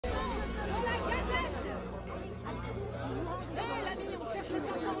Il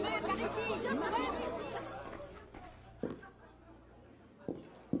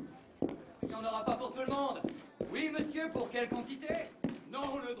n'y en aura pas pour tout le monde. Oui, monsieur, pour quelle quantité?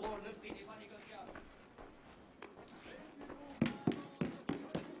 Non, le drôle, le prix n'est pas négociable.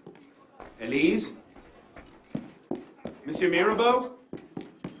 Elise? Monsieur Mirabeau?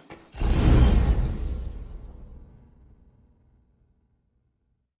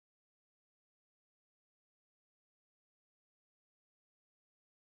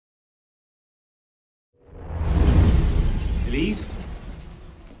 Elise?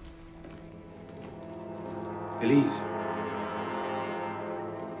 Elise?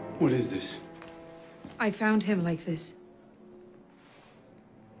 What is this? I found him like this.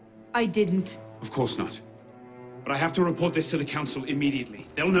 I didn't. Of course not. But I have to report this to the council immediately.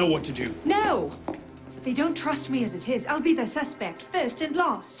 They'll know what to do. No! They don't trust me as it is. I'll be their suspect, first and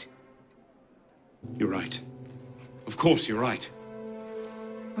last. You're right. Of course, you're right.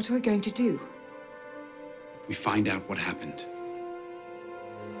 What are we going to do? We find out what happened.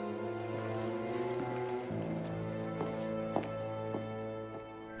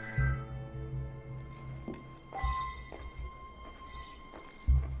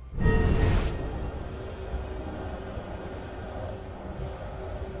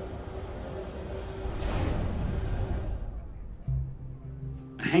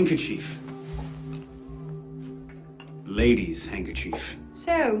 A handkerchief. Lady's handkerchief.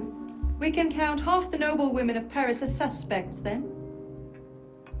 So, we can count half the noble women of Paris as suspects, then?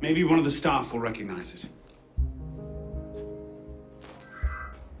 Maybe one of the staff will recognize it.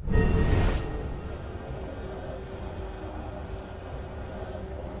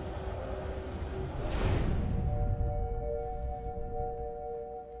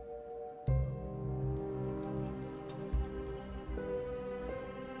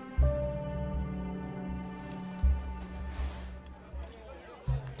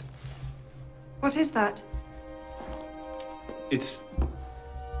 What is that? It's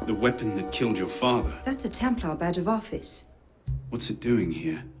the weapon that killed your father. That's a Templar badge of office. What's it doing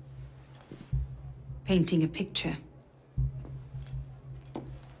here? Painting a picture.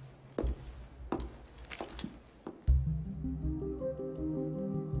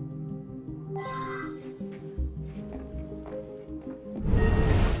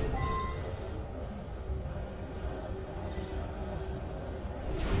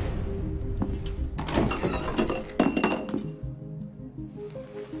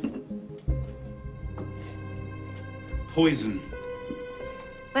 Poison.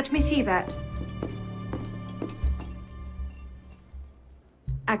 Let me see that.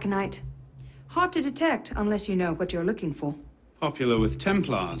 Aconite. Hard to detect unless you know what you're looking for. Popular with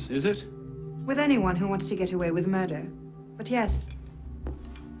Templars, is it? With anyone who wants to get away with murder. But yes.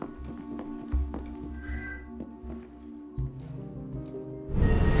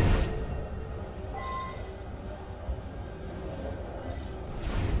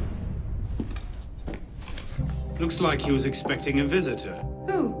 Looks like he was expecting a visitor.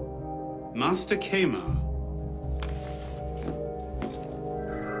 Who? Master Kemar.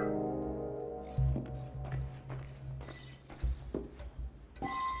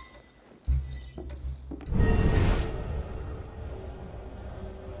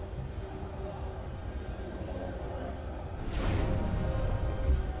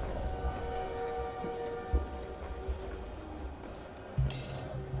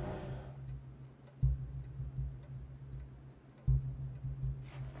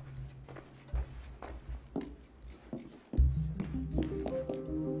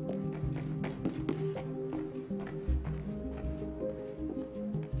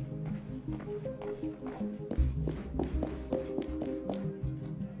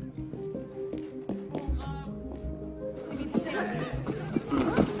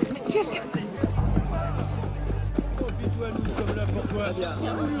 Qu'est-ce que... Oublie-toi, nous sommes là pour toi. Bien.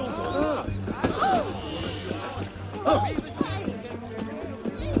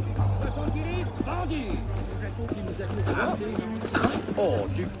 Tranquille, bandit. Oh,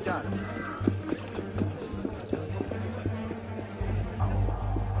 du calme.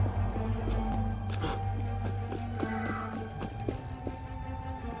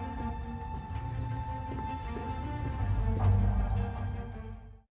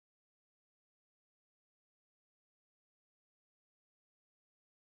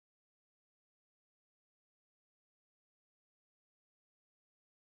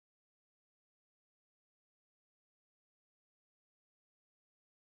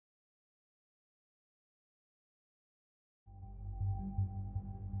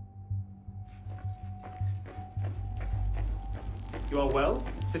 You are well,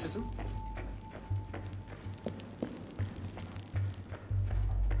 citizen?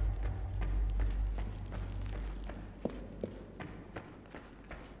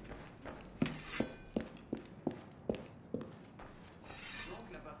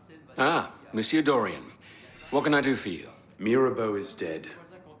 Ah, Monsieur Dorian. What can I do for you? Mirabeau is dead.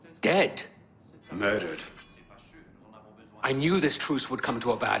 Dead? Murdered. I knew this truce would come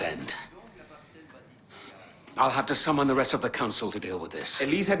to a bad end. I'll have to summon the rest of the council to deal with this.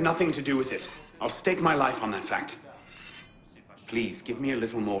 Elise had nothing to do with it. I'll stake my life on that fact. Please, give me a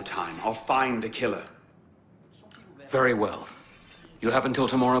little more time. I'll find the killer. Very well. You have until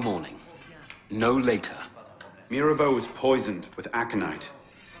tomorrow morning. No later. Mirabeau was poisoned with aconite.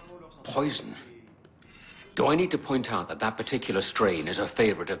 Poison? Do I need to point out that that particular strain is a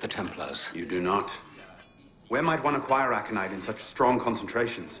favorite of the Templars? You do not. Where might one acquire aconite in such strong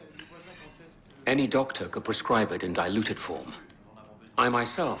concentrations? Any doctor could prescribe it in diluted form. I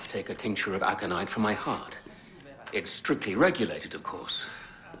myself take a tincture of aconite for my heart. It's strictly regulated, of course.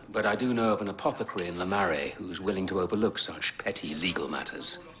 But I do know of an apothecary in Le Marais who's willing to overlook such petty legal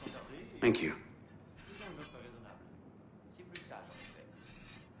matters. Thank you.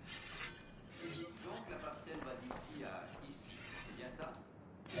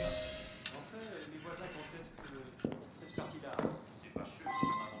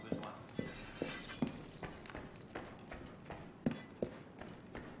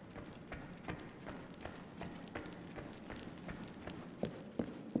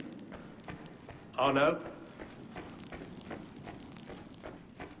 Arnaud?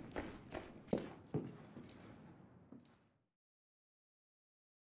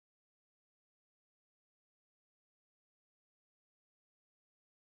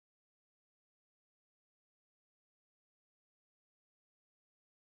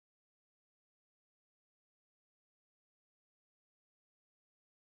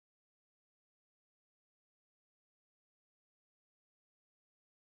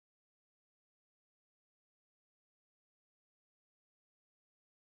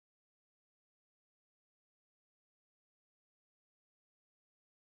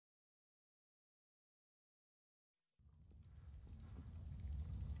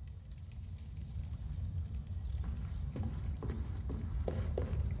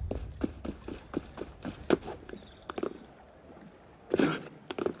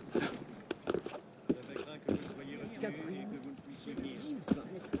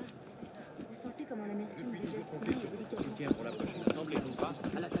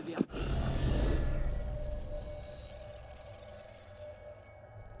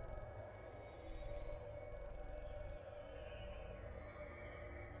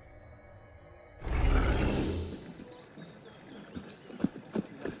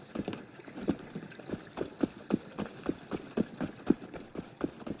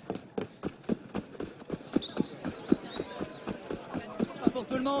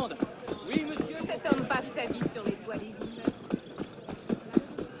 Tout le monde. Oui, monsieur. Cet homme passe sa vie sur les toits des immeubles.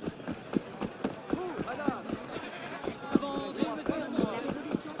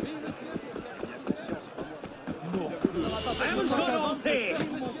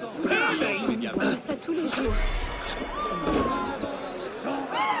 On voit ça tous les jours.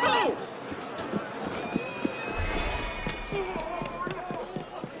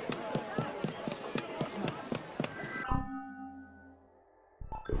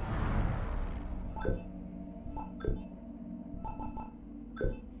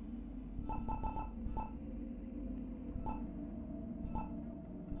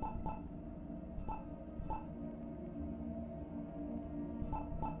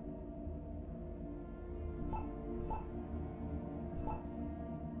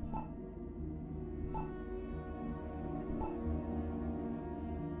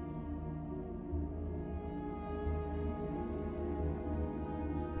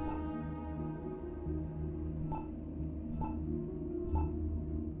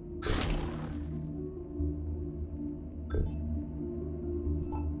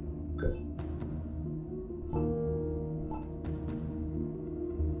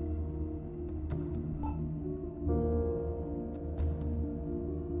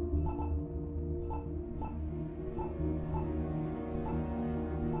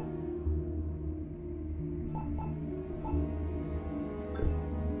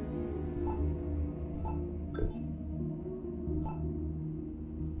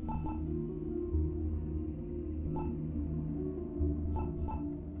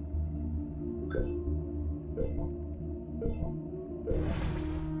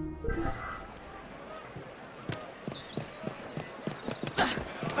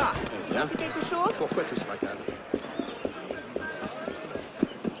 C'est quelque chose? Pourquoi tout ce fracas?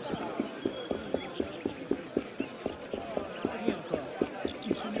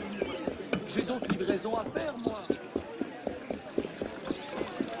 J'ai donc livraison à faire, moi.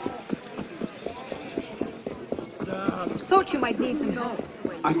 Thought you might need some help.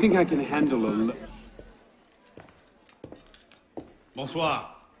 I think I can handle a Bonsoir.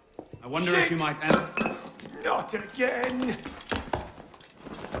 I wonder if you might... Not again!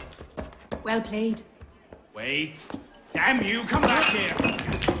 Well played. Wait. Damn you, come back here!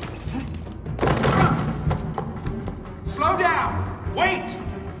 Slow down! Wait!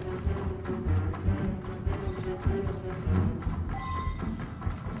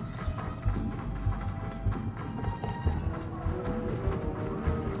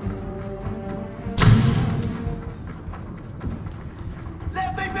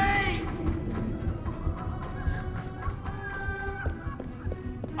 Let me be!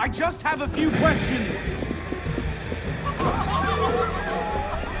 I just have a few questions.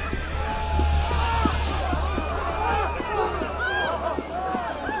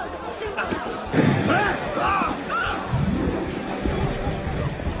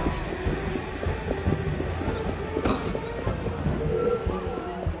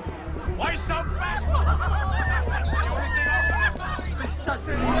 Why so bashful? That's the only thing I want! Mais ça,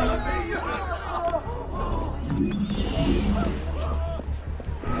 c'est merveilleux!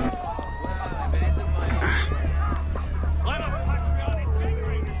 I'm a patriotic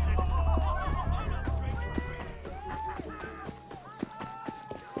figure,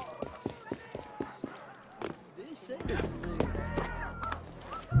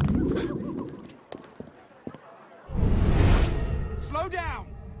 Slow down!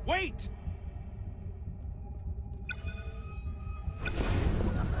 Wait!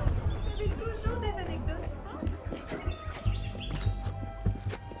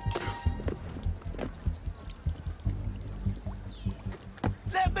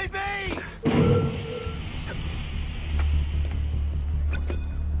 Let me be!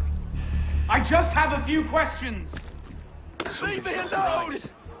 I just have a few questions. Leave me alone!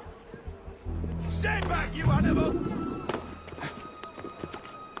 Stand back, you animal!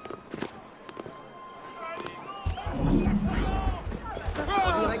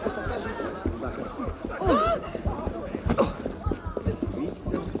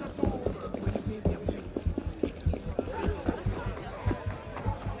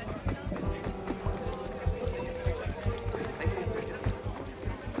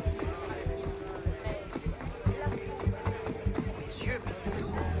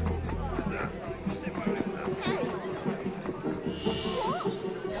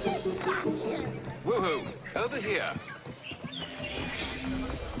 Woohoo! Over here.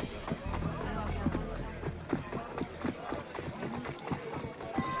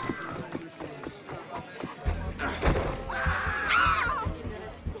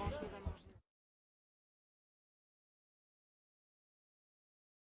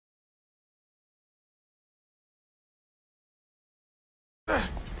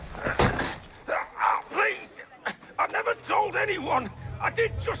 Please! I've never told anyone! I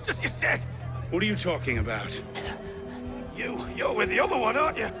did just as you said! What are you talking about? You're with the other one,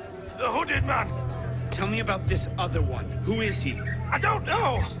 aren't you? The hooded man. Tell me about this other one. Who is he? I don't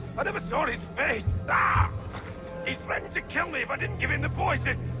know. I never saw his face. Ah! He threatened to kill me if I didn't give him the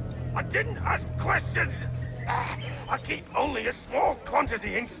poison. I didn't ask questions. Ah, I keep only a small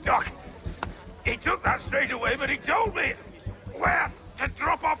quantity in stock. He took that straight away, but he told me where to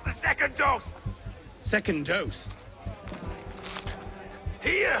drop off the second dose. Second dose?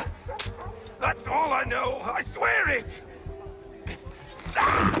 Here. That's all I know. I swear it.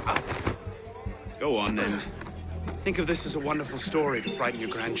 Ah! Go on, then. Think of this as a wonderful story to frighten your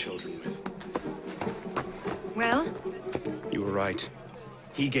grandchildren with. Well? You were right.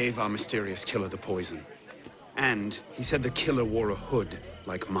 He gave our mysterious killer the poison. And he said the killer wore a hood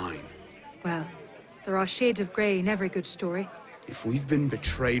like mine. Well, there are shades of grey in every good story. If we've been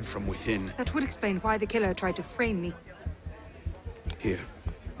betrayed from within... That would explain why the killer tried to frame me. Here.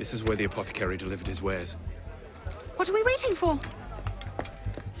 This is where the apothecary delivered his wares. What are we waiting for?